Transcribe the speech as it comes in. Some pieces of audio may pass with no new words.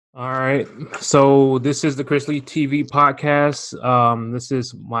All right. So this is the Chris Lee TV podcast. This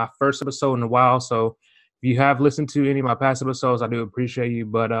is my first episode in a while. So if you have listened to any of my past episodes, I do appreciate you.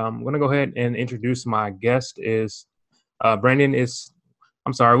 But I'm gonna go ahead and introduce my guest. Is Brandon?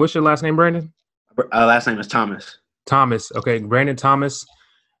 I'm sorry. What's your last name, Brandon? Last name is Thomas. Thomas. Okay, Brandon Thomas,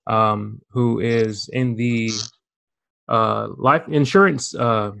 who is in the life insurance.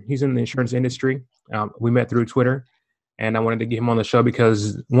 He's in the insurance industry. We met through Twitter, and I wanted to get him on the show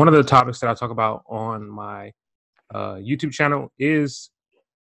because one of the topics that I talk about on my YouTube channel is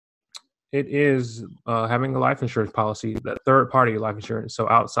having a life insurance policy, that third party life insurance, so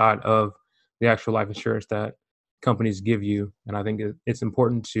outside of the actual life insurance that companies give you. And I think it's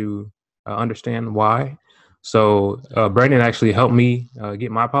important to understand why. So Brandon actually helped me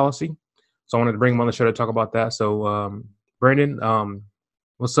get my policy. So I wanted to bring him on the show to talk about that. So Brandon,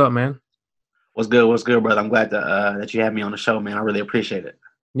 what's up, man? What's good? What's good, brother? I'm glad that you had me on the show, man. I really appreciate it.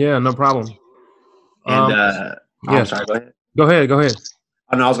 Yeah, no problem. And I'm Yes, sorry. Go ahead. go ahead, go ahead.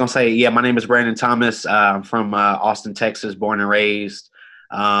 Oh, no, I was gonna say, yeah. My name is Brandon Thomas. I'm from Austin, Texas, born and raised.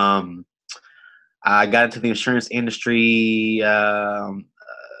 Um, I got into the insurance industry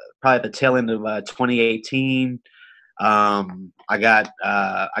probably at the tail end of 2018. I got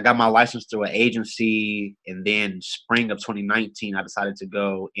my license through an agency, and then spring of 2019, I decided to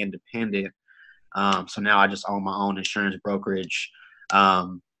go independent. So now I just own my own insurance brokerage.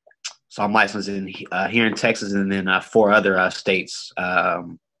 Um, so I'm licensed here in Texas, and then four other states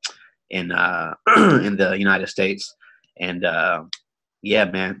in in the United States. And yeah,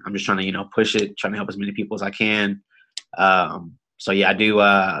 man, I'm just trying to push it, trying to help as many people as I can. So yeah, I do.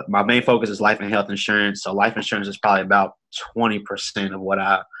 My main focus is life and health insurance. So life insurance is probably about 20% of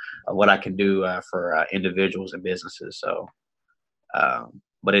what I can do for individuals and businesses. So.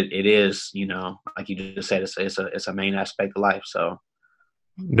 But it is, like you just said, it's a main aspect of life. So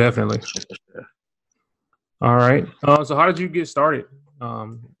Definitely. sure. All right. So how did you get started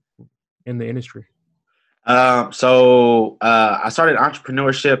um, in the industry? I started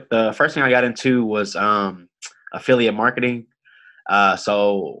entrepreneurship. The first thing I got into was affiliate marketing.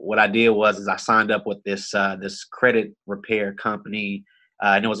 So what I did was I signed up with this credit repair company,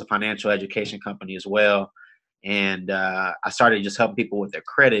 and it was a financial education company as well. And I started just helping people with their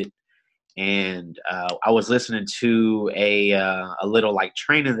credit. And I was listening to a little like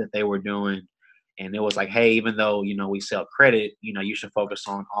training that they were doing, and it was like, hey, even though we sell credit, you should focus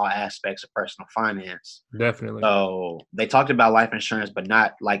on all aspects of personal finance. Definitely. So they talked about life insurance, but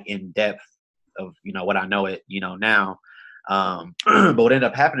not like in depth of what I know it now. But what ended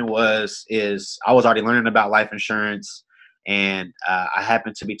up happening is I was already learning about life insurance, and I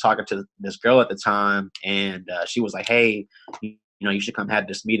happened to be talking to this girl at the time, and she was like, hey, you should come have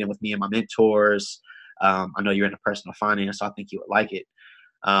this meeting with me and my mentors. I know you're into personal finance, so I think you would like it.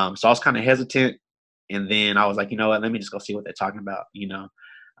 So I was kind of hesitant, and then I was like, you know what, let me just go see what they're talking about.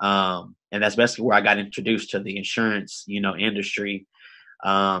 And that's basically where I got introduced to the insurance industry.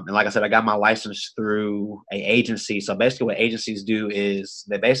 And like I said, I got my license through a agency. So basically what agencies do is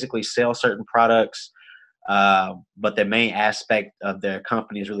they basically sell certain products, but the main aspect of their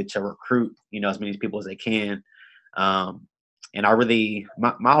company is really to recruit as many people as they can. And I really,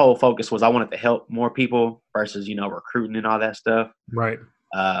 my whole focus was I wanted to help more people versus recruiting and all that stuff. Right.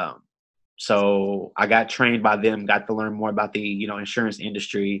 Um, so I got trained by them, got to learn more about the insurance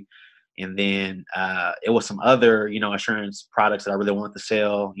industry, and then it was some other insurance products that I really wanted to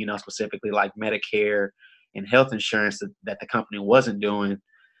sell, specifically like Medicare and health insurance that the company wasn't doing.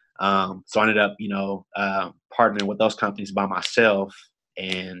 So I ended up partnering with those companies by myself,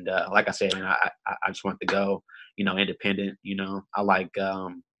 and like I said, I just wanted to go independent.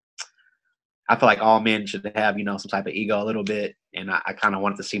 I feel like all men should have, some type of ego a little bit. And I kind of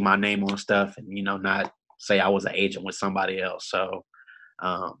wanted to see my name on stuff and, not say I was an agent with somebody else. So,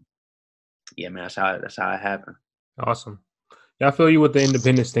 yeah, man, that's how it happened. Awesome. Yeah, I feel you with the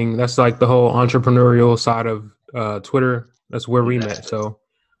independence thing. That's like the whole entrepreneurial side of Twitter. That's where we met. So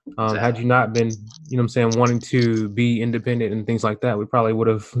had you not been, what I'm saying, wanting to be independent and things like that, we probably would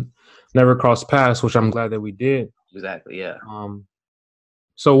have never crossed paths, which I'm glad that we did. Exactly. Yeah.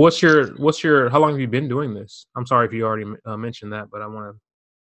 So how long have you been doing this? I'm sorry if you already mentioned that, but I want to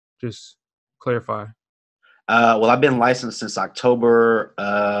just clarify. Well, I've been licensed since October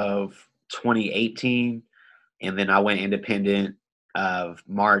of 2018, and then I went independent of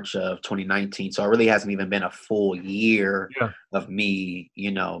March of 2019. So it really hasn't even been a full year of me,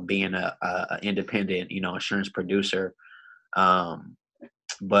 being a independent, insurance producer.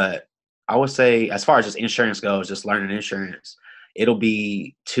 But I would say, as far as just insurance goes, just learning insurance, it'll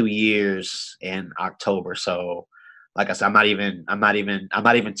be 2 years in October. So like I said, I'm not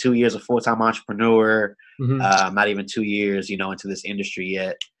even 2 years a full time entrepreneur. Hmm. I'm not even 2 years, into this industry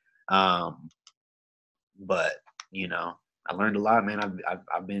yet. Um, but I learned a lot, man.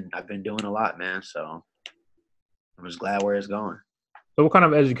 I've been doing a lot, man. So I'm just glad where it's going. So what kind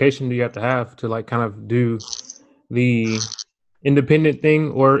of education do you have to like kind of do the independent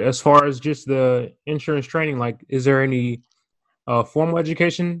thing, or as far as just the insurance training, like is there any formal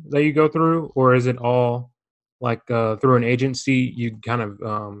education that you go through, or is it all like through an agency? You kind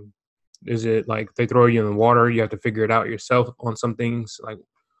of is it like they throw you in the water, you have to figure it out yourself on some things? Like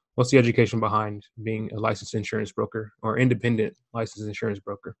what's the education behind being a licensed insurance broker or independent licensed insurance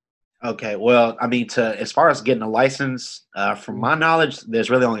broker? Okay, well, I mean, to as far as getting a license, from my knowledge, there's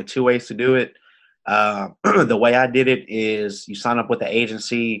really only two ways to do it. The way I did it is you sign up with the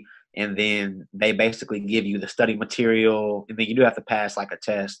agency, and then they basically give you the study material, and then you do have to pass like a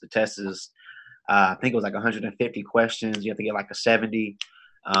test. The test is, I think it was like 150 questions. You have to get like a 70.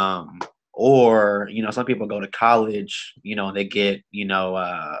 Um, or some people go to college, and they get,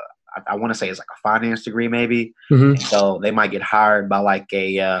 I want to say it's like a finance degree maybe, Hmm. and so they might get hired by like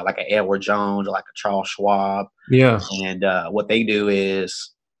a Edward Jones or like a Charles Schwab, Yeah. and what they do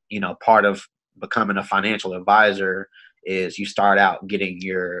is, part of becoming a financial advisor is you start out getting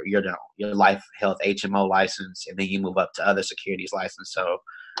your life health HMO license, and then you move up to other securities license. So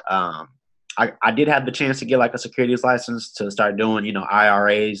um, I did have the chance to get like a securities license to start doing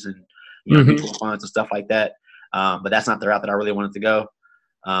IRAs and Hmm. mutual funds and stuff like that. But that's not the route that I really wanted to go.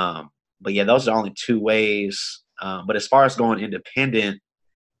 But yeah, those are only two ways. But as far as going independent,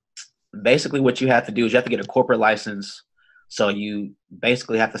 basically what you have to do is you have to get a corporate license. So you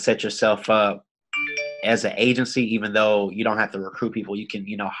basically have to set yourself up as an agency, even though you don't have to recruit people, you can,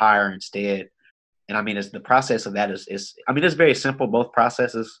 hire instead. And I mean, it's the process of that is I mean, it's very simple. Both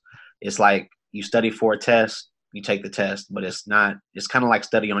processes. It's like you study for a test, you take the test, but it's not. It's kind of like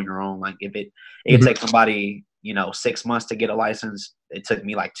study on your own. Like it can Hmm. take somebody 6 months to get a license. It took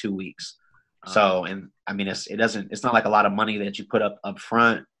me like 2 weeks. So, and I mean, it's not like a lot of money that you put up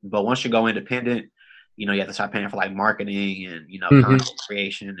front, but once you go independent, you have to start paying for like marketing and Hmm. content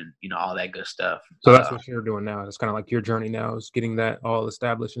creation and all that good stuff. So that's what you're doing now. It's kind of like your journey now is getting that all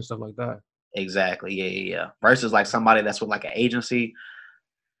established and stuff like that. Exactly, yeah, yeah, yeah. Versus like somebody that's with like an agency,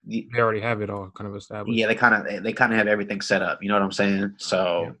 They already have it all kind of yeah, established. they kind of have everything set up. You know what I'm saying? Yeah,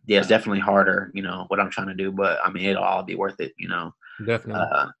 So yeah, it's definitely harder. What I'm trying to do, but I mean, it'll all be worth it. definitely.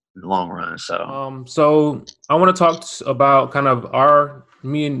 In the long run. So So I want to talk about kind of our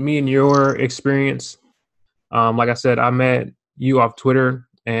me and your experience. Like I said, I met you off Twitter,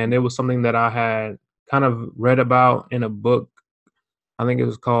 and it was something that I had kind of read about in a book. I think it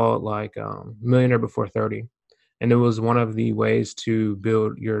was called like Millionaire Before 30. And it was one of the ways to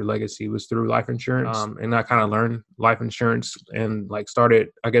build your legacy was through life insurance. And I kind of learned life insurance and like started,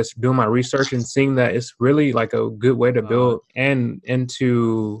 I guess, doing my research and seeing that it's really like a good way to build and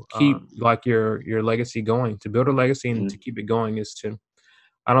to keep like your legacy going. To build a legacy and mhm. to keep it going is to,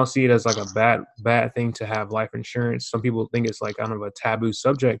 I don't see it as like a bad thing to have life insurance. Some people think it's like kind of a taboo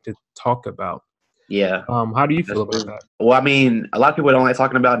subject to talk about. Yeah, How do you that's feel about true. that? Well, I mean, a lot of people don't like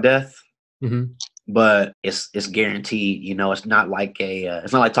talking about death, Hmm. but it's guaranteed. It's not like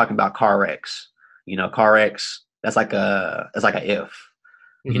it's not like talking about car wrecks. Car wrecks, that's like a if.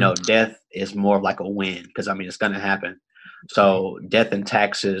 Hmm. Death is more of like a win because I mean it's gonna happen. So death and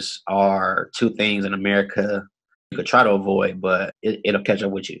taxes are two things in America you could try to avoid, but it'll catch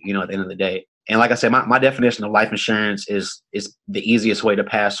up with you. At the end of the day. And like I said, my definition of life insurance is the easiest way to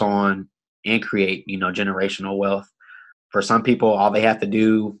pass on and create generational wealth. For some people, all they have to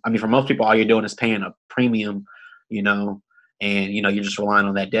do, I mean, for most people, all you're doing is paying a premium, you know, and you're just relying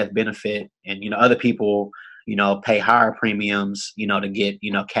on that death benefit. And other people, pay higher premiums, to get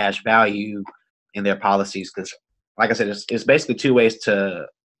cash value in their policies. Because, like I said, it's basically two ways to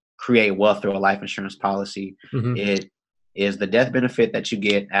create wealth through a life insurance policy. Hmm. It is the death benefit that you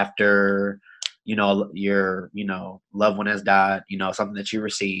get after your loved one has died, something that you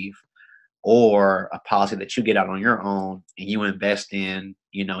receive, or a policy that you get out on your own and you invest in,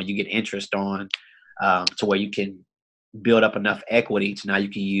 you get interest on, to where you can build up enough equity to now you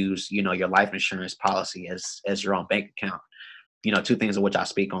can use, your life insurance policy as your own bank account. Two things of which I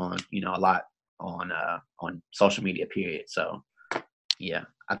speak on, a lot on social media, period. So yeah,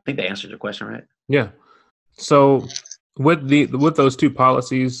 I think that answered your question, right? Yeah. So with those two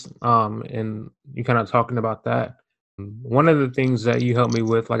policies, and you kind of talking about that, one of the things that you helped me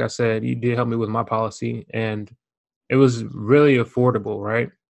with, like I said, you did help me with my policy, and it was really affordable, right?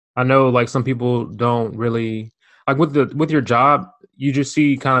 I know like some people don't really like with your job. you just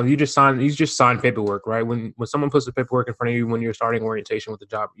sign paperwork, right? When someone puts the paperwork in front of you when you're starting orientation with the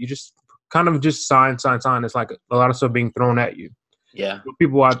job, you just kind of just sign. It's like a lot of stuff being thrown at you. Yeah.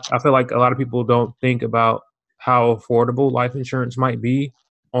 People, I feel like a lot of people don't think about how affordable life insurance might be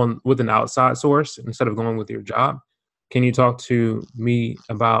with an outside source instead of going with your job. Can you talk to me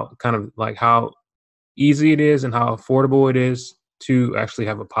about kind of like how easy it is and how affordable it is to actually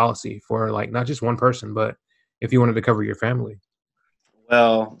have a policy for like not just one person, but if you wanted to cover your family?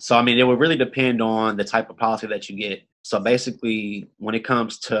 Well, so I mean, it would really depend on the type of policy that you get. So basically, when it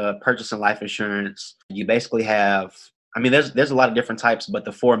comes to purchasing life insurance, you basically have, I mean, there's a lot of different types, but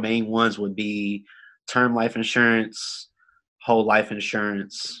the four main ones would be term life insurance, whole life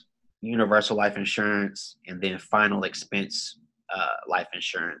insurance, universal life insurance, and then final expense life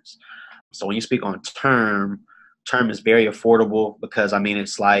insurance. So when you speak on term is very affordable because I mean,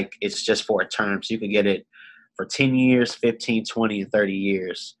 it's just for a term. So you can get it for 10 years, 15, 20, and 30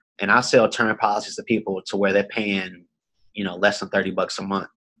 years. And I sell term policies to people to where they're paying, less than $30 a month.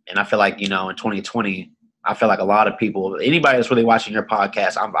 And I feel like, in 2020, I feel like a lot of people, anybody that's really watching your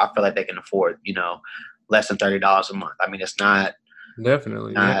podcast, I feel like they can afford, less than $30 a month. I mean, it's not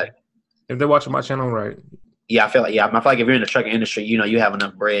Definitely. Yeah. If they're watching my channel, right. Yeah, I feel like if you're in the trucking industry, you have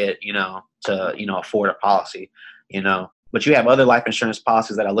enough bread, to, afford a policy, but you have other life insurance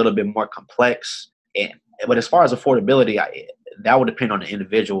policies that are a little bit more complex. But as far as affordability, that would depend on the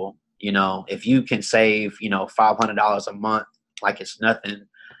individual. If you can save, $500 a month, like it's nothing,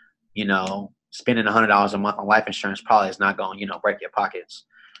 spending $100 a month on life insurance probably is not going, break your pockets,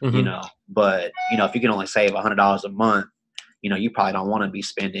 Mm-hmm. But, if you can only save $100 a month, you probably don't want to be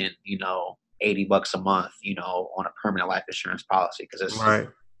spending, $80 a month, on a permanent life insurance policy because it's, right.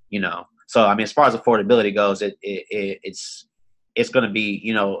 So I mean, as far as affordability goes, it's going to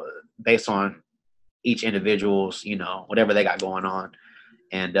be, based on each individual's, whatever they got going on.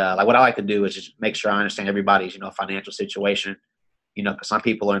 And like what I like to do is just make sure I understand everybody's, financial situation, because some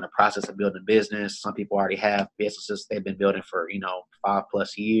people are in the process of building a business. Some people already have businesses they've been building for,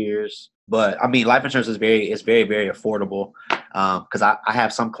 5+ years. But I mean, life insurance is very, very affordable because I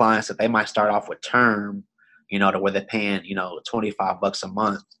have some clients that they might start off with term, to where they're paying, $25 a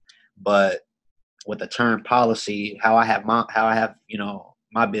month. But with the term policy, how I have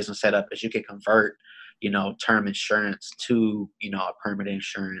my business set up is you can convert, term insurance to, a permanent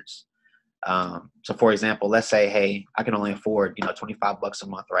insurance. So for example, let's say, hey, I can only afford, $25 a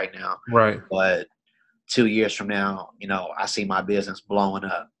month right now. Right. But 2 years from now, I see my business blowing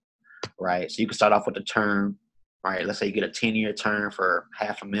up. Right. So you can start off with the term, right? Let's say you get a 10-year term for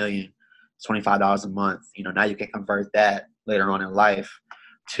 $500,000, $25 a month. Now you can convert that later on in life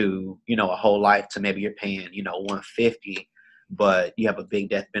to, a whole life to maybe you're paying, $150, but you have a big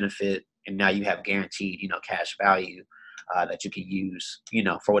death benefit and now you have guaranteed, cash value that you can use,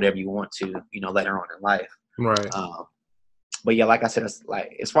 for whatever you want to, later on in life. Right. But yeah, like I said, it's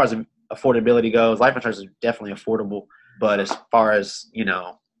like as far as affordability goes, life insurance is definitely affordable. But as far as,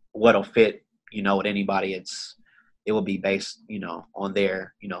 what'll fit, with anybody, it will be based, on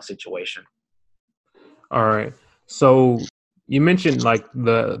their, situation. All right. So you mentioned like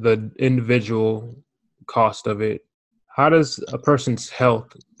the individual cost of it. How does a person's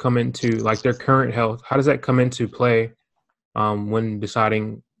health come into like their current health? How does that come into play when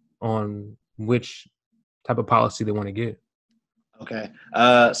deciding on which type of policy they want to get? Okay.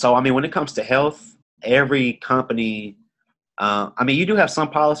 So, I mean, when it comes to health, every company, I mean, you do have some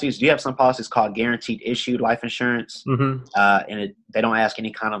policies. You have some policies called guaranteed issued life insurance. Mm-hmm. And they don't ask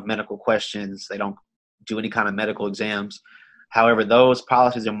any kind of medical questions. They don't do any kind of medical exams. However, those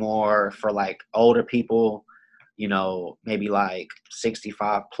policies are more for like older people, maybe like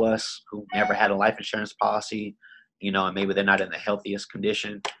 65 plus who never had a life insurance policy, and maybe they're not in the healthiest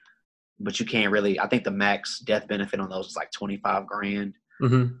condition. But you can't really, I think the max death benefit on those is like 25 grand.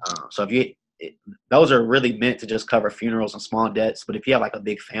 Mm-hmm. So those are really meant to just cover funerals and small debts. But if you have like a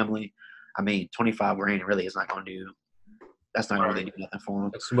big family, I mean, 25 grand really is not going to that's not going to really do nothing for them.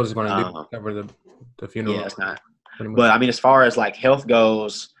 That's what it's going to do, cover the funeral. Yeah, it's not. But I mean, as far as like health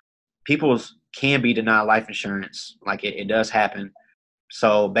goes, people can be denied life insurance. Like it does happen.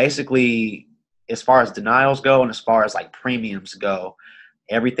 So basically, as far as denials go and as far as like premiums go,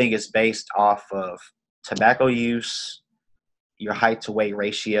 everything is based off of tobacco use, your height to weight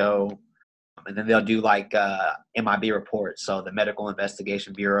ratio, and then they'll do like MIB reports, so the Medical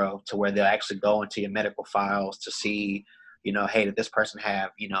Investigation Bureau, to where they'll actually go into your medical files to see, hey, did this person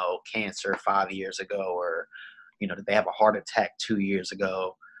have, cancer 5 years ago, or, did they have a heart attack 2 years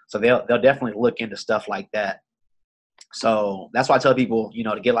ago? So they'll definitely look into stuff like that. So that's why I tell people,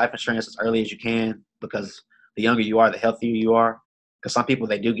 to get life insurance as early as you can, because the younger you are, the healthier you are. because some people,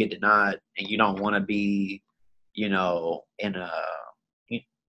 they do get denied, and you don't want to be, in a,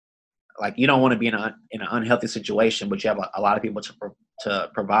 like, you don't want to be in an unhealthy situation, but you have a lot of people to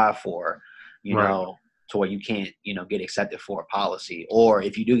provide for, Right. to where you can't, get accepted for a policy. Or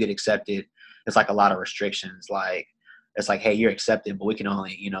if you do get accepted, it's like a lot of restrictions. Like, it's like, hey, you're accepted, but we can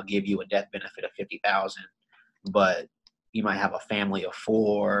only, give you a death benefit of 50,000, but you might have a family of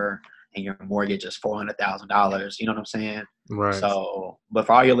 4 and your mortgage is $400,000. You know what I'm saying? Right. So, but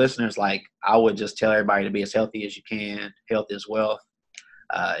for all your listeners, like, I would just tell everybody to be as healthy as you can. Health is wealth,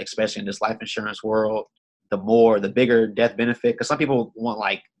 especially in this life insurance world. The bigger death benefit, because some people want,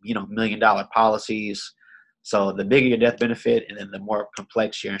 like, $1 million policies. So the bigger your death benefit, and then the more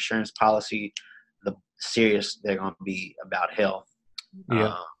complex your insurance policy, the serious they're going to be about health.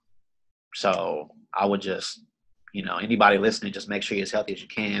 Yeah. So I would just, anybody listening, just make sure you're as healthy as you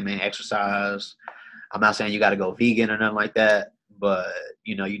can, man. Exercise. I'm not saying you got to go vegan or nothing like that, but,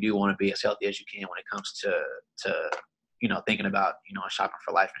 you do want to be as healthy as you can when it comes to thinking about, shopping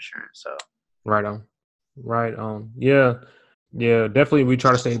for life insurance. So. Right on. Right on. Yeah. Yeah, definitely. We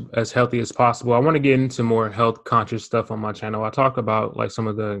try to stay as healthy as possible. I want to get into more health conscious stuff on my channel. I talk about like some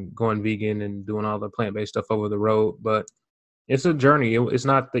of the going vegan and doing all the plant-based stuff over the road, but it's a journey. It's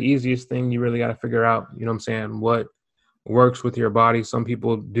not the easiest thing. You really got to figure out, you know what I'm saying, what works with your body. Some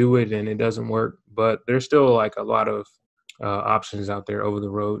people do it and it doesn't work, but there's still like a lot of options out there over the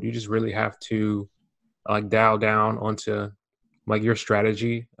road. You just really have to like dial down onto like your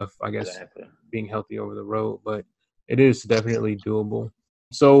strategy of, I guess, Exactly. being healthy over the road, but it is definitely doable.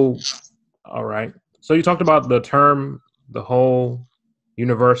 So, all right. So you talked about the term, the whole,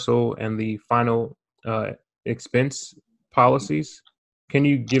 universal, and the final expense policies. Can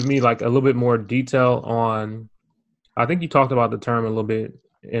you give me like a little bit more detail on? I think you talked about the term a little bit,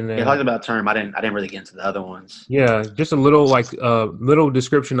 and Yeah, talking then about term, I didn't really get into the other ones. yeah, just a little like little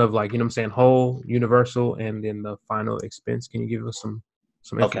description of like, you know what I'm saying, whole, universal, and then the final expense. Can you give us some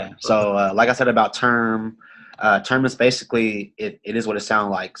Okay, information about that? so like I said about term, term is basically, it is what it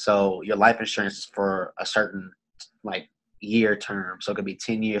sounds like. So your life insurance is for a certain, like, year term. So it could be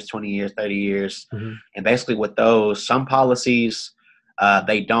 10 years, 20 years, 30 years. Hmm. And basically with those, some policies,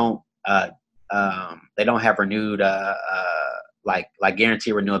 they don't have renewed like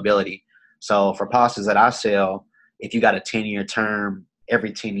guarantee renewability. So for policies that I sell, if you got a 10-year term,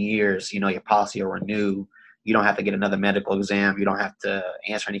 every 10 years, your policy will renew. You don't have to get another medical exam. You don't have to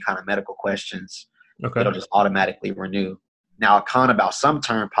answer any kind of medical questions. Okay. It'll just automatically renew. Now, a con about some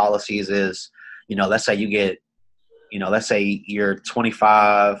term policies is, let's say you get, let's say you're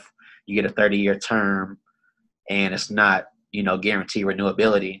 25, you get a 30-year term, and it's not, guarantee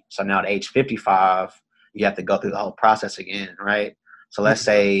renewability. So now at age 55, you have to go through the whole process again, right? So let's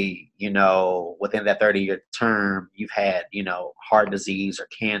say, within that 30-year term, you've had, heart disease or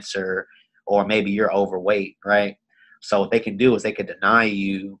cancer, or maybe you're overweight, right? So what they can do is they can deny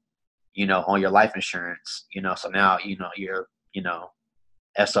you, on your life insurance, so now, you're,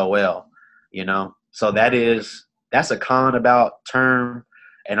 SOL, So that's a con about term.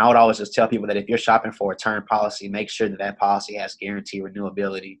 And I would always just tell people that if you're shopping for a term policy, make sure that that policy has guaranteed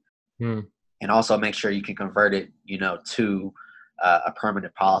renewability, Hmm. and also make sure you can convert it, to a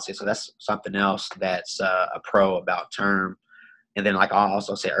permanent policy. So that's something else that's a pro about term. And then, like I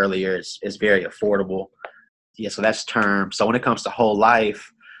also said earlier, it's very affordable. Yeah, so that's term. So when it comes to whole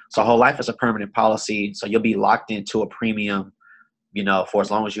life, so whole life is a permanent policy. So you'll be locked into a premium, for as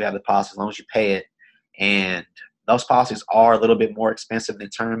long as you have the policy, as long as you pay it. And those policies are a little bit more expensive than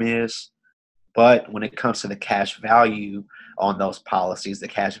term is. But when it comes to the cash value on those policies, the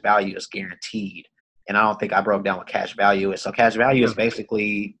cash value is guaranteed. And I don't think I broke down what cash value is. So cash value Yeah. is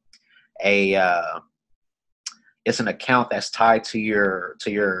basically a it's an account that's tied to your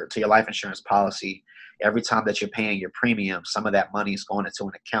life insurance policy. Every time that you're paying your premium, some of that money is going into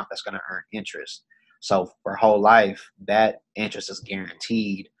an account that's going to earn interest. So for whole life, that interest is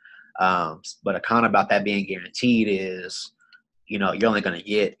guaranteed. But a con about that being guaranteed is, you're only going to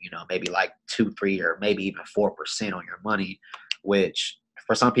get, maybe like 2, 3, or maybe even 4% on your money, which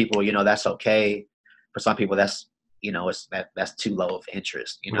for some people, that's okay. For some people, that's, that's too low of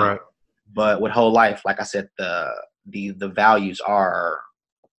interest. Right. But with whole life, like I said, the values are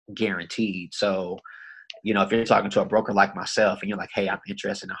guaranteed. So, if you're talking to a broker like myself and you're like, hey, I'm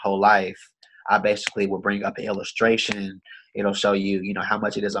interested in a whole life, I basically will bring up an illustration. It'll show you, how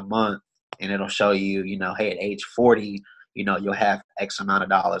much it is a month, and it'll show you, hey, at age 40, you'll have X amount of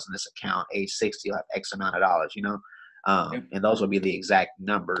dollars in this account. Age 60, you'll have X amount of dollars, and those will be the exact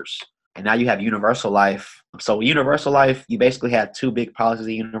numbers. And now you have universal life. So universal life, you basically have two big policies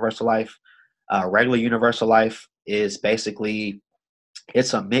of universal life. Regular universal life is basically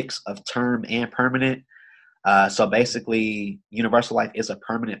It's a mix of term and permanent. So basically, universal life is a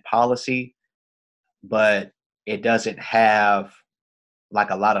permanent policy, but it doesn't have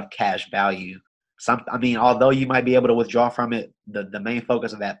like a lot of cash value. I mean, although you might be able to withdraw from it, the main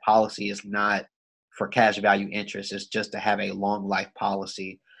focus of that policy is not for cash value interest. It's just to have a long life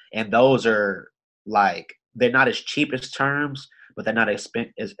policy. And those are like, they're not as cheap as terms, but they're not as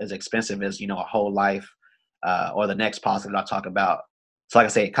expensive as, a whole life or the next policy that I'll talk about. So like I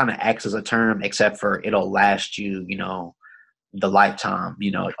say, it kind of acts as a term, except for it'll last you, the lifetime,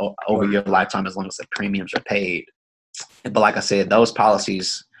 over your lifetime, as long as the premiums are paid. But like I said, those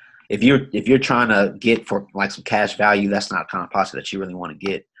policies, if you're trying to get for like some cash value, that's not kind of policy that you really want to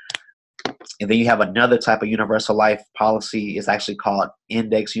get. And then you have another type of universal life policy. It's actually called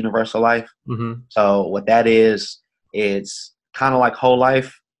index universal life. Mm-hmm. So what that is, it's kind of like whole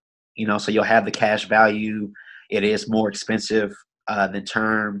life, so you'll have the cash value. It is more expensive than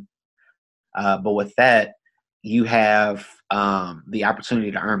term. But with that, you have the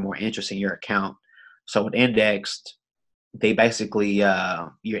opportunity to earn more interest in your account. So with indexed, they basically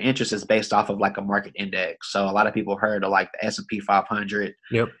your interest is based off of like a market index. So a lot of people heard of like the S&P 500,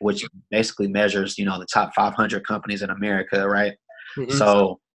 Yep. which basically measures the top 500 companies in America, right? Mm-hmm.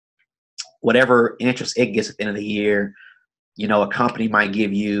 So whatever interest it gets at the end of the year, a company might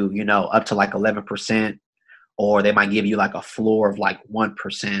give you up to like 11%, or they might give you like a floor of like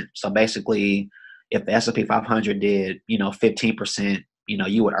 1%. So basically, if the S&P 500 did 15%,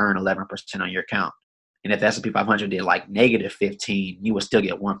 you would earn 11% on your account. And if the S&P 500 did like negative 15, you would still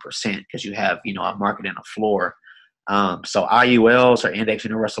get 1% because you have, a market and a floor. So IULs or index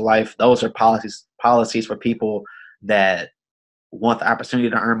universal life, those are policies for people that want the opportunity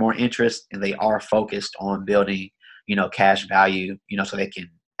to earn more interest, and they are focused on building, cash value, so they can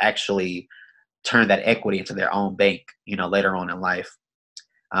actually turn that equity into their own bank, later on in life.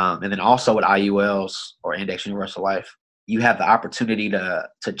 And then also with IULs or index universal life, you have the opportunity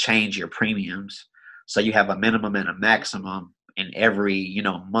to change your premiums. So you have a minimum and a maximum in every,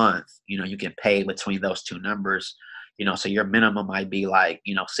 month, you can pay between those two numbers, so your minimum might be like,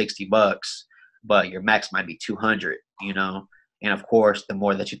 $60, but your max might be 200, and of course, the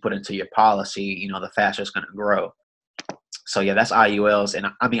more that you put into your policy, the faster it's going to grow. So yeah, that's IULs. And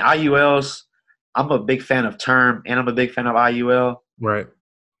I mean, IULs, I'm a big fan of term and I'm a big fan of IUL. Right.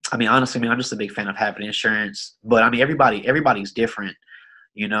 I mean, honestly, I'm just a big fan of having insurance, but I mean, everybody's different.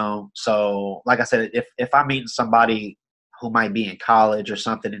 So like I said, if I'm meeting somebody who might be in college or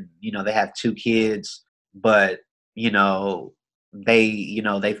something and they have two kids, but they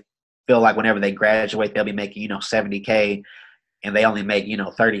feel like whenever they graduate they'll be making 70K, and they only make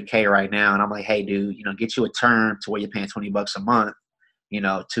 30K right now, and I'm like, hey dude, get you a term to where you're paying $20 a month,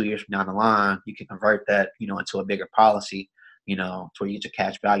 2 years from down the line you can convert that into a bigger policy, to where you get your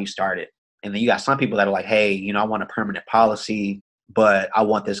cash value started. And then you got some people that are like, hey, I want a permanent policy, but I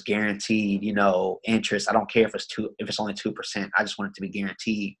want this guaranteed, interest. I don't care if it's only 2%. I just want it to be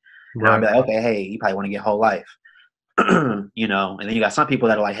guaranteed. And Right. I'll be like, okay, hey, you probably want to get whole life. And then you got some people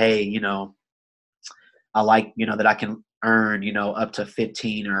that are like, hey, I like, that I can earn, up to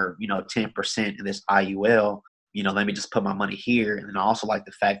 15 or, 10% in this IUL, let me just put my money here. And then I also like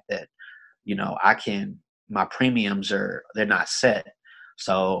the fact that, my premiums they're not set.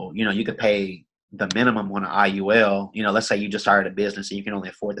 So, you could pay the minimum on an IUL. Let's say you just started a business and you can only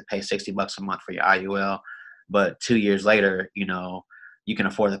afford to pay $60 a month for your IUL, but 2 years later, you can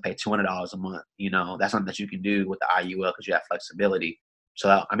afford to pay $200 a month. That's something that you can do with the IUL because you have flexibility.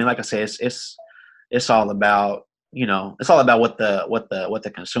 So, I mean, like I said, it's all about, it's all about what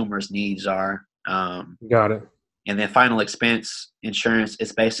the consumer's needs are. Got it. And then final expense insurance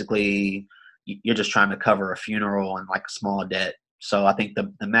is basically you're just trying to cover a funeral and like a small debt. So I think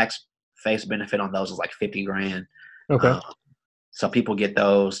the max face benefit on those is like 50 grand. Okay. So people get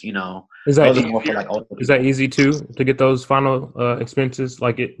those, Is that those easy? are more for like older people. Is that easy to get those final expenses,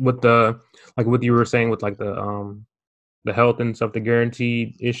 like it with what you were saying with like the health and stuff, the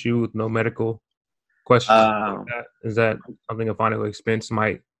guaranteed issue with no medical questions? Like that? Is that something a final expense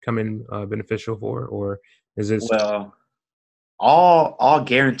might come in beneficial for, or is this? Well, all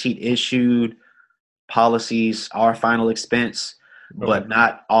guaranteed issued policies are final expense, but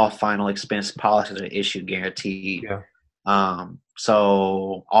not all final expense policies are issued guaranteed. Yeah.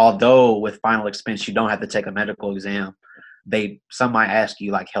 So although with final expense you don't have to take a medical exam, some might ask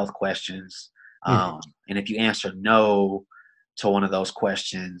you like health questions. And if you answer no to one of those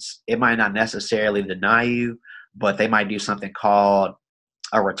questions, it might not necessarily deny you, but they might do something called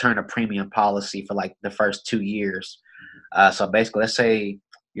a return of premium policy for like the first 2 years. So basically, let's say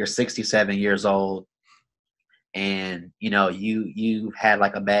you're 67 years old and you had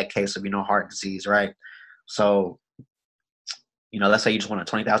like a bad case of heart disease, right? So let's say you just want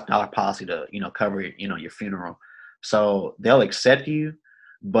a $20,000 policy to cover your funeral. So they'll accept you,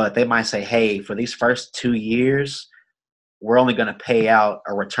 but they might say, hey, for these first 2 years, we're only going to pay out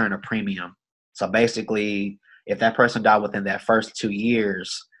a return of premium. So basically, if that person died within that first 2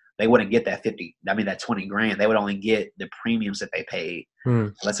 years, they wouldn't get that that 20 grand. They would only get the premiums that they paid.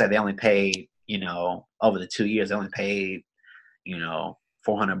 Let's say they only paid, over the 2 years, they only paid,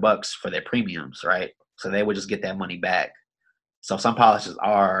 $400 for their premiums, right? So they would just get that money back. So some policies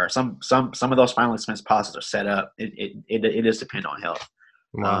are some of those final expense policies are set up. It does depend on health.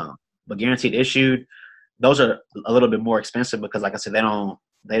 Wow. But guaranteed issued, those are a little bit more expensive because, like I said,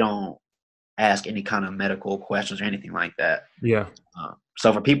 they don't ask any kind of medical questions or anything like that. Yeah.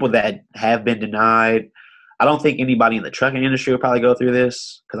 So for people that have been denied, I don't think anybody in the trucking industry will probably go through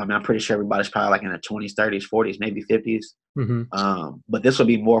this because I'm pretty sure everybody's probably like in their 20s, 30s, 40s, maybe 50s. Mm-hmm. But this will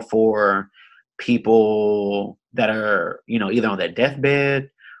be more for people that are, either on their deathbed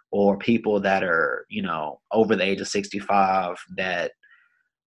or people that are, over the age of 65 that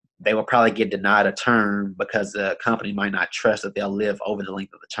they will probably get denied a term because the company might not trust that they'll live over the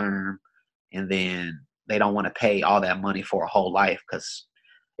length of the term. And then they don't want to pay all that money for a whole life because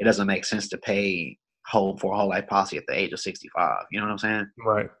it doesn't make sense to pay for a whole life policy at the age of 65. You know what I'm saying?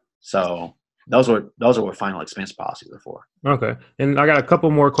 Right. So those are what final expense policies are for. Okay. And I got a couple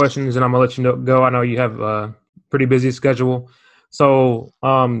more questions and I'm gonna let you go. I know you have a pretty busy schedule. So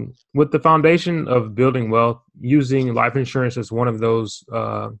with the foundation of building wealth, using life insurance as one of those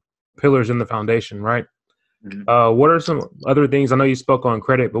pillars in the foundation, right? Mm-hmm. What are some other things? I know you spoke on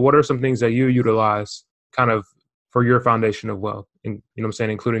credit, but what are some things that you utilize kind of for your foundation of wealth? And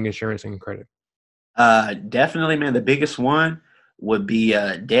including insurance and credit. Definitely, man. The biggest one would be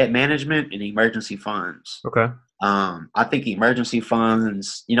debt management and emergency funds. Okay. I think emergency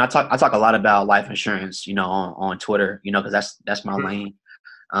funds. I talk a lot about life insurance. On Twitter. Because that's my lane.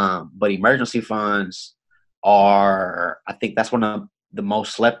 But emergency funds I think that's one of the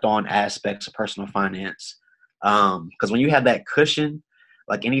most slept on aspects of personal finance. Because when you have that cushion,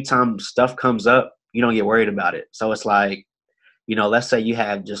 like anytime stuff comes up, you don't get worried about it. So it's like, let's say you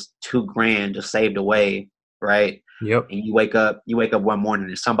have just $2,000 just saved away, right? Yep. And you wake up one morning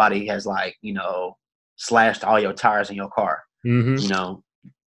and somebody has slashed all your tires in your car. Mm-hmm.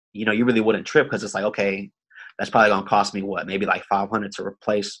 You really wouldn't trip because it's like, okay, that's probably gonna cost me maybe like $500 to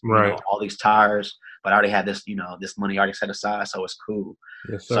replace all these tires, but I already had this this money already set aside, so it's cool.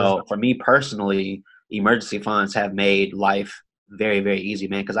 Yes, sir. So for me personally, emergency funds have made life very, very easy,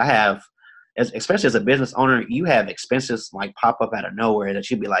 man. Because I have, especially as a business owner, you have expenses like pop up out of nowhere that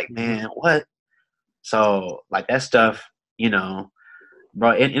you'd be like, man, what? So like that stuff,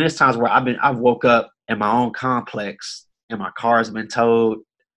 bro. And it's times where I've woke up in my own complex and my car's been towed.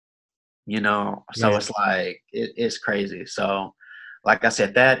 So it's like it's crazy. So, like I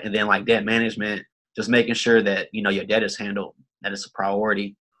said, that, and then like debt management, just making sure that your debt is handled, that it's a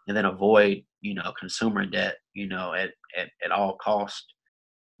priority, and then avoid consumer debt at all cost.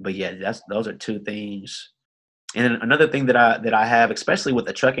 But yeah, those are two things. And then another thing that I have, especially with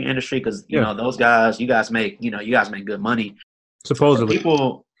the trucking industry, because those guys, you guys make good money. Supposedly,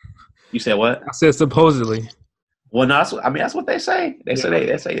 people. You said what? I said supposedly. Well, no, that's what they say. They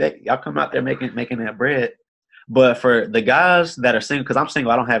say y'all come out there making that bread. But for the guys that are single, because I'm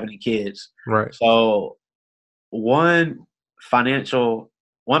single, I don't have any kids. Right. So one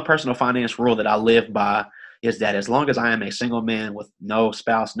personal finance rule that I live by is that as long as I am a single man with no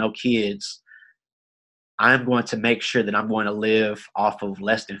spouse, no kids, I'm going to make sure that I'm going to live off of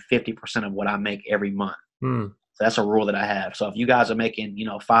less than 50% of what I make every month. So that's a rule that I have. So if you guys are making,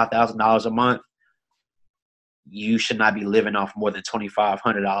 $5,000 a month, you should not be living off more than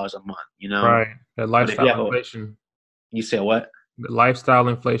 $2,500 a month, Right. That lifestyle inflation. You said what? The lifestyle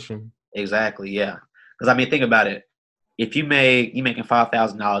inflation. Exactly, yeah. Because think about it. If you making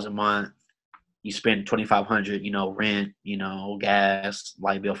 $5,000 a month, you spend $2,500, rent, gas,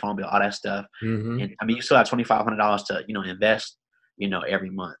 light bill, phone bill, all that stuff. Mm-hmm. And you still have $2,500 to, invest,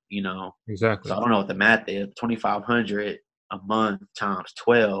 every month, Exactly. So I don't know what the math is. $2,500 a month times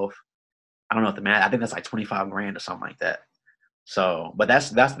 12. I don't know what the math. I think that's like $25,000 or something like that. So, but that's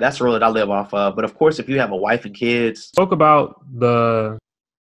the rule that I live off of. But of course, if you have a wife and kids, spoke about the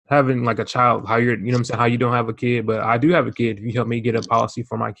having like a child, how you're, how you don't have a kid, but I do have a kid. You help me get a policy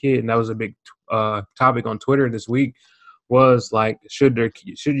for my kid, and that was a big topic on Twitter this week. Was like, should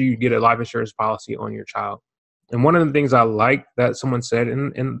you get a life insurance policy on your child? And one of the things I like that someone said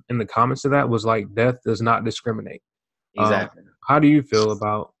in the comments to that was like, death does not discriminate. Exactly. How do you feel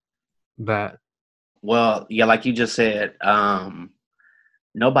about that? Well, yeah, like you just said,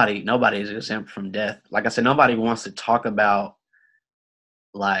 nobody is exempt from death. Like I said, nobody wants to talk about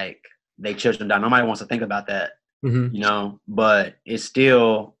like they children die. Nobody wants to think about that, Hmm. But it's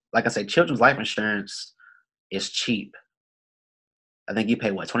still, like I said, children's life insurance is cheap. I think you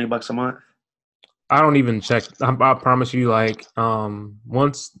pay what, $20 a month? I don't even check. I promise you, like,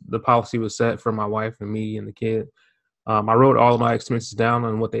 once the policy was set for my wife and me and the kid, I wrote all of my expenses down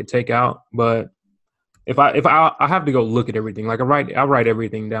on what they take out. But if I have to go look at everything, like I write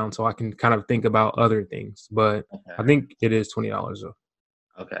everything down so I can kind of think about other things. But I Okay. think it is $20 though.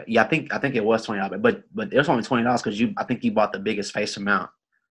 Okay. Yeah, I think it was $20, but it was only $20 because I think you bought the biggest face amount.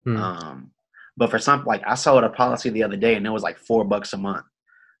 Hmm. Um, but for some, like I sold a policy the other day and it was like $4 a month.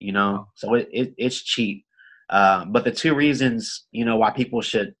 Wow. So it's cheap. But the two reasons why people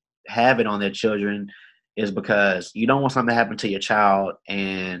should have it on their children is because you don't want something to happen to your child,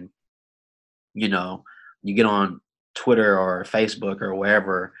 and you know you get on Twitter or Facebook or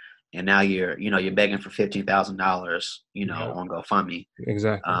wherever, and now you're begging for $15,000 Yeah. on GoFundMe,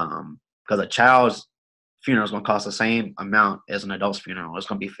 Exactly. because a child's funeral is going to cost the same amount as an adult's funeral. It's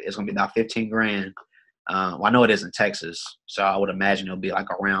going to be about 15 grand. Well, I know it is in Texas, so I would imagine it'll be like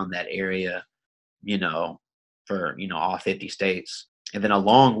around that area, you know, for all 50 states. And then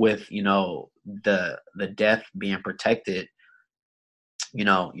along with the death being protected,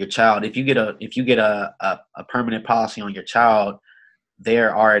 your child. If you get a permanent policy on your child,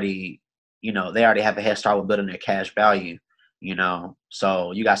 they're already they already have a head start with building their cash value.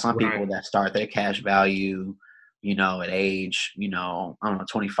 So you got some Right. people that start their cash value, at age I don't know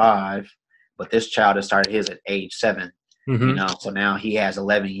 25, but this child has started his at age 7. Hmm. So now he has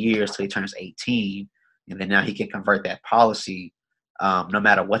 11 years till he turns 18, and then now he can convert that policy, no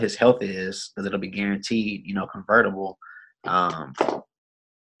matter what his health is, because it'll be guaranteed, convertible. Um,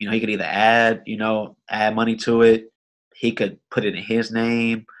 he could either add money to it. He could put it in his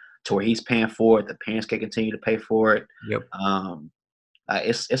name to where he's paying for it. The parents can continue to pay for it. Yep. Um,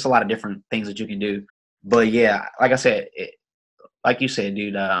 it's a lot of different things that you can do. But yeah, like I said, like you said,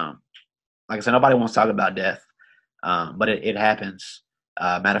 dude. Like I said, nobody wants to talk about death, but it happens.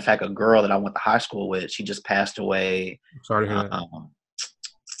 Matter of fact, a girl that I went to high school with, she just passed away. Sorry to hear that. Um,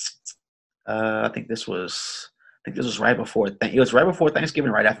 I think this was right before. It was right before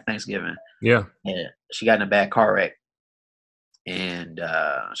Thanksgiving, right after Thanksgiving. Yeah. Yeah, she got in a bad car wreck, and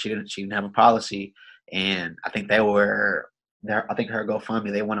she didn't have a policy, and I think they were there. I think her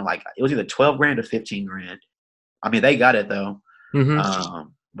GoFundMe, they wanted like it was either 12 grand or 15 grand. I mean, they got it though. Hmm.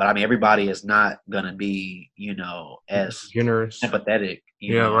 But I mean, everybody is not gonna be as Generous. sympathetic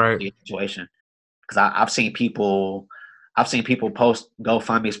Yeah. Right. to your situation, because I've seen people post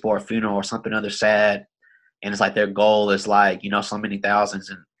GoFundMe's for a funeral or something other sad, and it's like their goal is like so many thousands,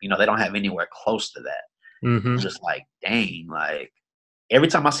 and they don't have anywhere close to that. I'm Hmm. just like, dang, like every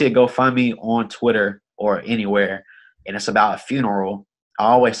time I see a GoFundMe on Twitter or anywhere and it's about a funeral, I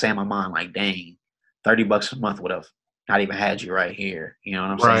always say in my mind, like, dang, $30 a month would have not even had you right here. You know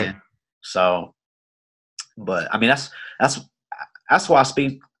what I'm Right. saying? So, but I mean, that's why I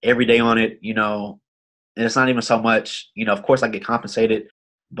speak every day on it, and it's not even so much, of course I get compensated,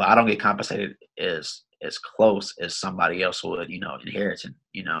 but I don't get compensated as close as somebody else would, inheriting,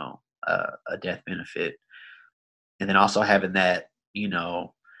 a death benefit. And then also having that,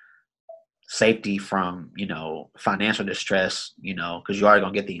 safety from, financial distress, because you are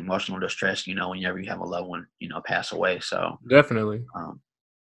going to get the emotional distress, whenever you have a loved one, pass away. So, Definitely. um,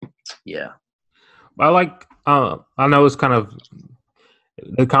 yeah. I like. I know it's kind of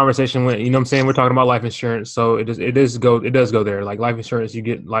the conversation went. You know, what I'm saying we're talking about life insurance, so it does go there. Like life insurance, you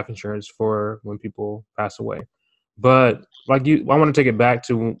get life insurance for when people pass away. But I want to take it back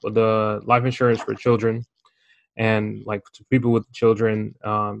to the life insurance for children and like to people with children.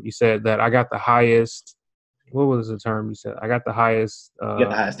 You said that I got the highest. What was the term you said? I got the highest. You get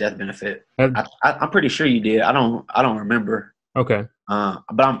the highest death benefit. Had- I'm pretty sure you did. I don't remember. okay.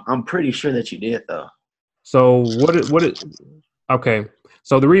 But I'm pretty sure that you did though. So okay.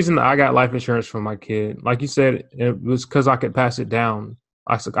 So the reason I got life insurance for my kid, like you said, it was because I could pass it down.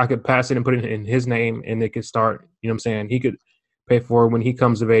 I could pass it and put it in his name and it could start, you know what I'm saying? He could pay for it when he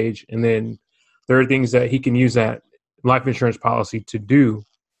comes of age. And then there are things that he can use that life insurance policy to do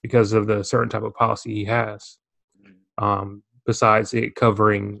because of the certain type of policy he has. Besides it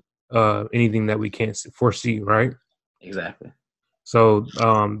covering anything that we can't foresee, right? Exactly. So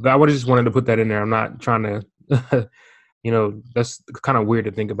I would just wanted to put that in there. I'm not trying to that's kind of weird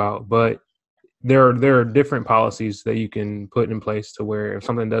to think about, but there are different policies that you can put in place to where if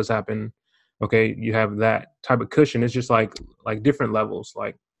something does happen, okay, you have that type of cushion. It's just like different levels.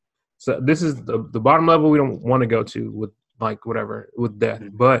 Like So this is the bottom level we don't want to go to with like whatever with death,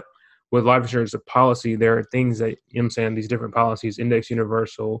 but with life insurance policy, there are things that, you know what I'm saying, these different policies, index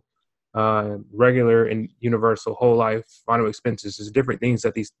universal, regular and universal, whole life, final expenses, is different things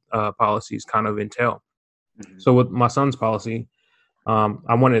that these policies kind of entail. So with my son's policy,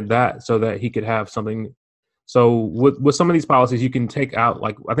 I wanted that so that he could have something. So with some of these policies, you can take out,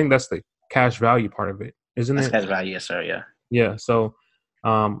 like, I think that's the cash value part of it, isn't it? Cash value, yes, sir. Yeah. Yeah. So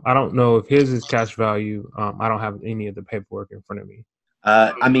I don't know if his is cash value. I don't have any of the paperwork in front of me.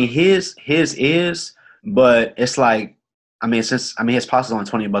 I mean, his is, but it's like, I mean, his policy is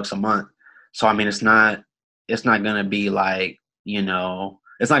only $20 a month, so I mean, it's not gonna be like, you know,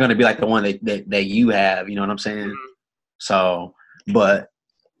 it's not gonna be like the one that you have, you know what I'm saying? So, but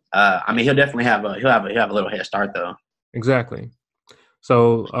I mean, he'll definitely have a little head start though. Exactly.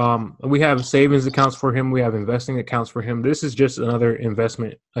 So we have savings accounts for him. We have investing accounts for him. This is just another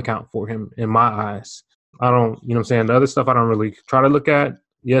investment account for him in my eyes. I don't, you know what I'm saying? The other stuff I don't really try to look at.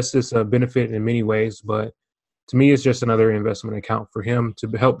 Yes, it's a benefit in many ways, but to me, it's just another investment account for him to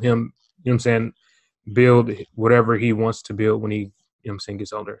help him, you know what I'm saying, build whatever he wants to build when he, you know what I'm saying,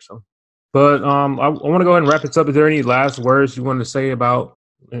 gets older. So, but I want to go ahead and wrap this up. Is there any last words you want to say about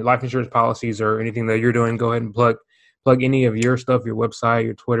life insurance policies or anything that you're doing? Go ahead and plug any of your stuff, your website,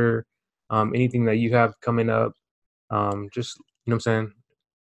 your Twitter, anything that you have coming up. Just, you know what I'm saying?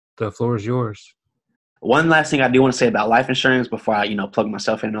 The floor is yours. One last thing I do want to say about life insurance before I, plug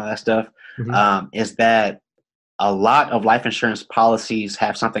myself in and all that stuff, is that a lot of life insurance policies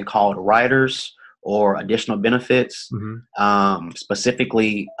have something called riders or additional benefits,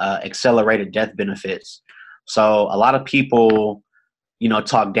 specifically accelerated death benefits. So a lot of people,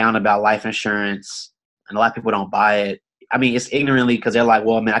 talk down about life insurance, and a lot of people don't buy it. I mean, it's ignorantly because they're like,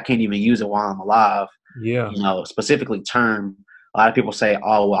 well, man, I can't even use it while I'm alive. Yeah. Specifically term. A lot of people say,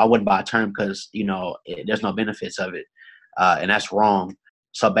 oh, well, I wouldn't buy a term because, there's no benefits of it. And that's wrong.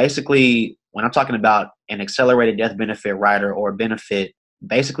 So basically, when I'm talking about an accelerated death benefit rider or benefit,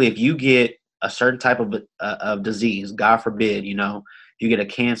 basically, if you get a certain type of disease, God forbid, you get a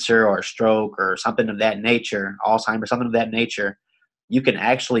cancer or a stroke or something of that nature, Alzheimer's, something of that nature, you can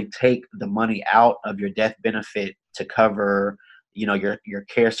actually take the money out of your death benefit to cover, your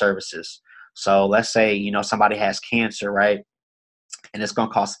care services. So let's say, somebody has cancer, right? And it's going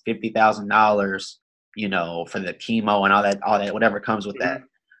to cost $50,000, for the chemo and all that, whatever comes with that,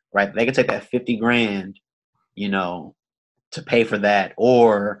 right? They can take that 50 grand, to pay for that,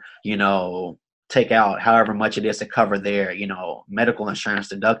 or, take out however much it is to cover their, medical insurance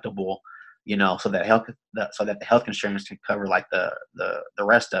deductible, so that the health insurance can cover like the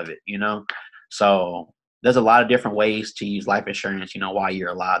rest of it, So there's a lot of different ways to use life insurance, while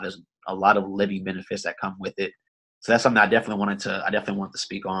you're alive. There's a lot of living benefits that come with it. So that's something I definitely wanted to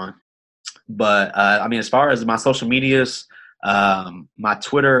speak on. But I mean, as far as my social medias, my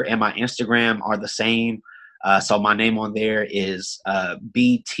Twitter and my Instagram are the same. So my name on there is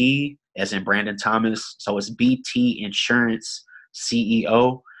BT, as in Brandon Thomas. So it's BT Insurance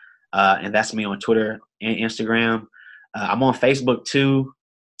CEO, and that's me on Twitter and Instagram. I'm on Facebook too,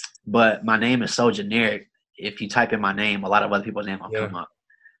 but my name is so generic. If you type in my name, a lot of other people's names will come up.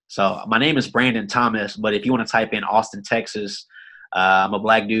 So my name is Brandon Thomas, but if you want to type in Austin, Texas, I'm a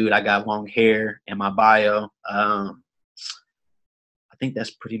black dude. I got long hair in my bio. I think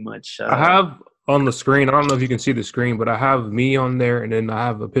that's pretty much. I have on the screen, I don't know if you can see the screen, but I have me on there, and then I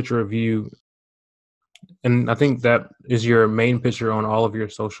have a picture of you. And I think that is your main picture on all of your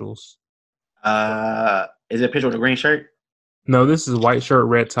socials. Is it a picture with a green shirt? No, this is white shirt,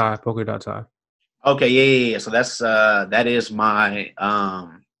 red tie, polka dot tie. Okay, yeah. So that is my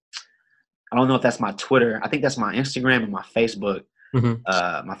I don't know if that's my Twitter. I think that's my Instagram and my Facebook.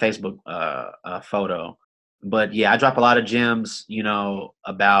 My Facebook photo. But yeah, I drop a lot of gems,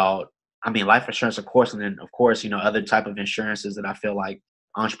 about, I mean, life insurance, of course, and then of course, other type of insurances that I feel like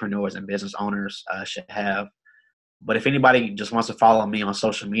entrepreneurs and business owners should have. But if anybody just wants to follow me on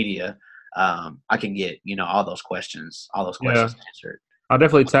social media, I can get, all those questions answered. I'll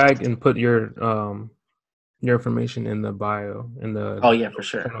definitely tag and put your information in the bio, in the for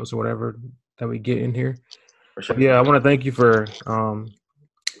sure, or whatever that we get in here. For sure. Yeah, I want to thank you for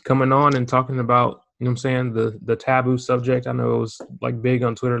coming on and talking about, what I'm saying, the taboo subject. I know it was like big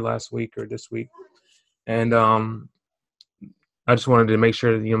on Twitter last week or this week, and I just wanted to make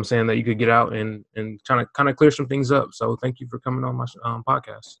sure that, what I'm saying, that you could get out and trying to kind of clear some things up. So thank you for coming on my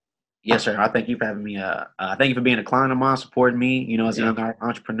podcast. Yes, sir. I thank you for having me. Thank you for being a client of mine, supporting me, as a young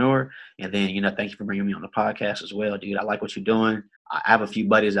entrepreneur. And then, thank you for bringing me on the podcast as well, dude. I like what you're doing. I have a few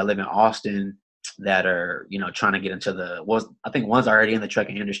buddies that live in Austin that are, you know, trying to get into I think one's already in the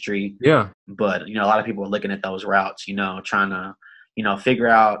trucking industry, Yeah. but, you know, a lot of people are looking at those routes, you know, trying to, you know, figure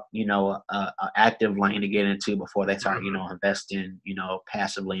out, you know, a active lane to get into before they start, you know, investing, you know,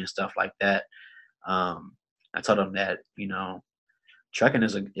 passively and stuff like that. I told them that, you know, trucking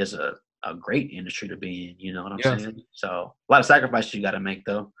is a great industry to be in, you know what I'm Yes, saying? So a lot of sacrifices you got to make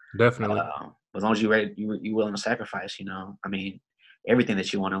though. definitely. As long as you're ready, you willing to sacrifice, you know, I mean, everything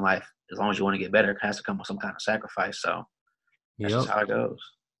that you want in life, as long as you want to get better, it has to come with some kind of sacrifice. So that's just Yep. how it goes.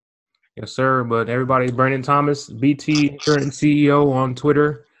 Yes, sir. But everybody, Brandon Thomas, BT Insurance CEO on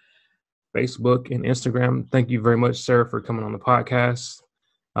Twitter, Facebook, and Instagram. Thank you very much, sir, for coming on the podcast.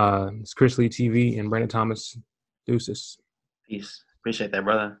 It's Chris Lee TV and Brandon Thomas. Deuces. Peace. Appreciate that,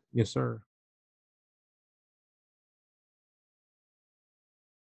 brother. Yes, sir.